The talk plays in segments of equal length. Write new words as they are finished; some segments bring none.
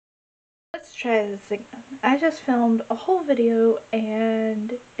Let's try this again. I just filmed a whole video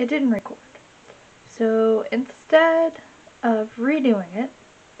and it didn't record. So instead of redoing it,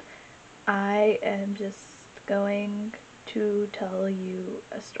 I am just going to tell you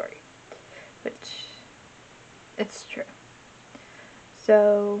a story, which it's true.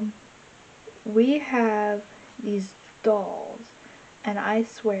 So we have these dolls and I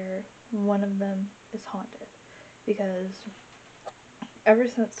swear one of them is haunted because ever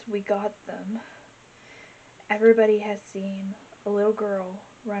since we got them, everybody has seen a little girl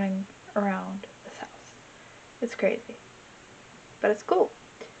running around this house. It's crazy, but it's cool.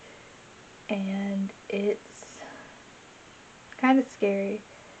 And it's kind of scary,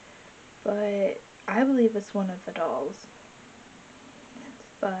 but I believe it's one of the dolls,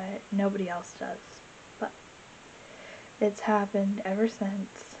 but nobody else does. But it's happened ever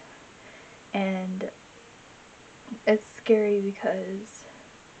since, and it's scary because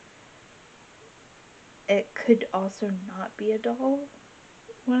it could also not be a doll,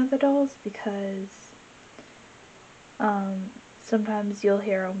 one of the dolls, because sometimes you'll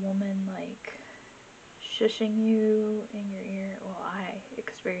hear a woman like shushing you in your ear. Well, I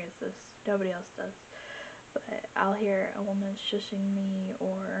experience this, nobody else does, but I'll hear a woman shushing me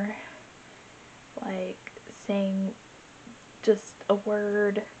or like saying just a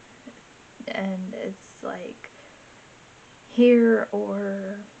word and it's like here,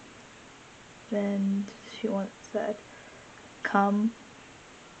 or then she once said come.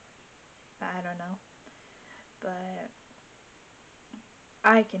 I don't know, but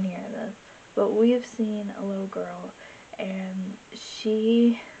I can hear this. But we've seen a little girl and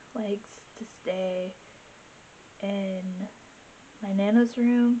she likes to stay in my Nana's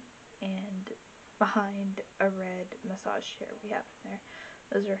room and behind a red massage chair we have in there.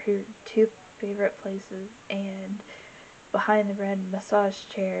 Those are her two favorite places, and behind the red massage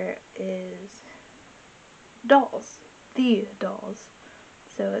chair is dolls. The dolls.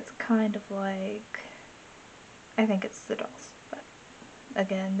 So it's kind of like, I think it's the dolls, but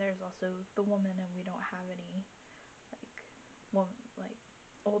again, there's also the woman, and we don't have any like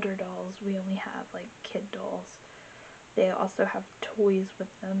older dolls. We only have like kid dolls. They also have toys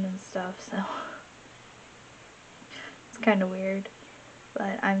with them and stuff, so it's kind of weird.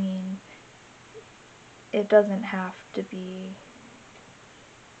 But I mean, it doesn't have to be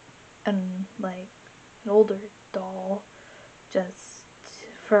an older doll just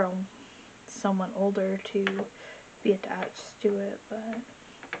for someone older to be attached to it. But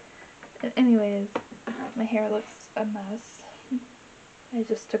anyways, my hair looks a mess. I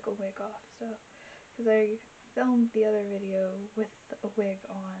just took a wig off, so because I filmed the other video with a wig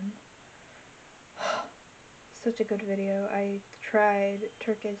on. Such a good video. I tried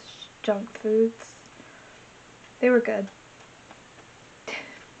Turkish junk foods. They were good.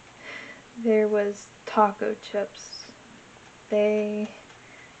 There was taco chips. They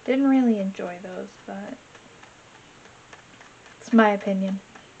didn't really enjoy those, but it's my opinion.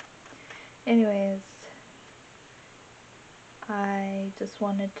 Anyways, I just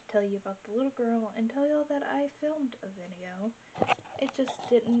wanted to tell you about the little girl and tell y'all that I filmed a video. It just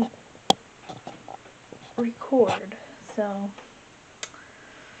didn't record, so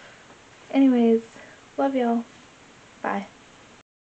anyways, love y'all. Bye.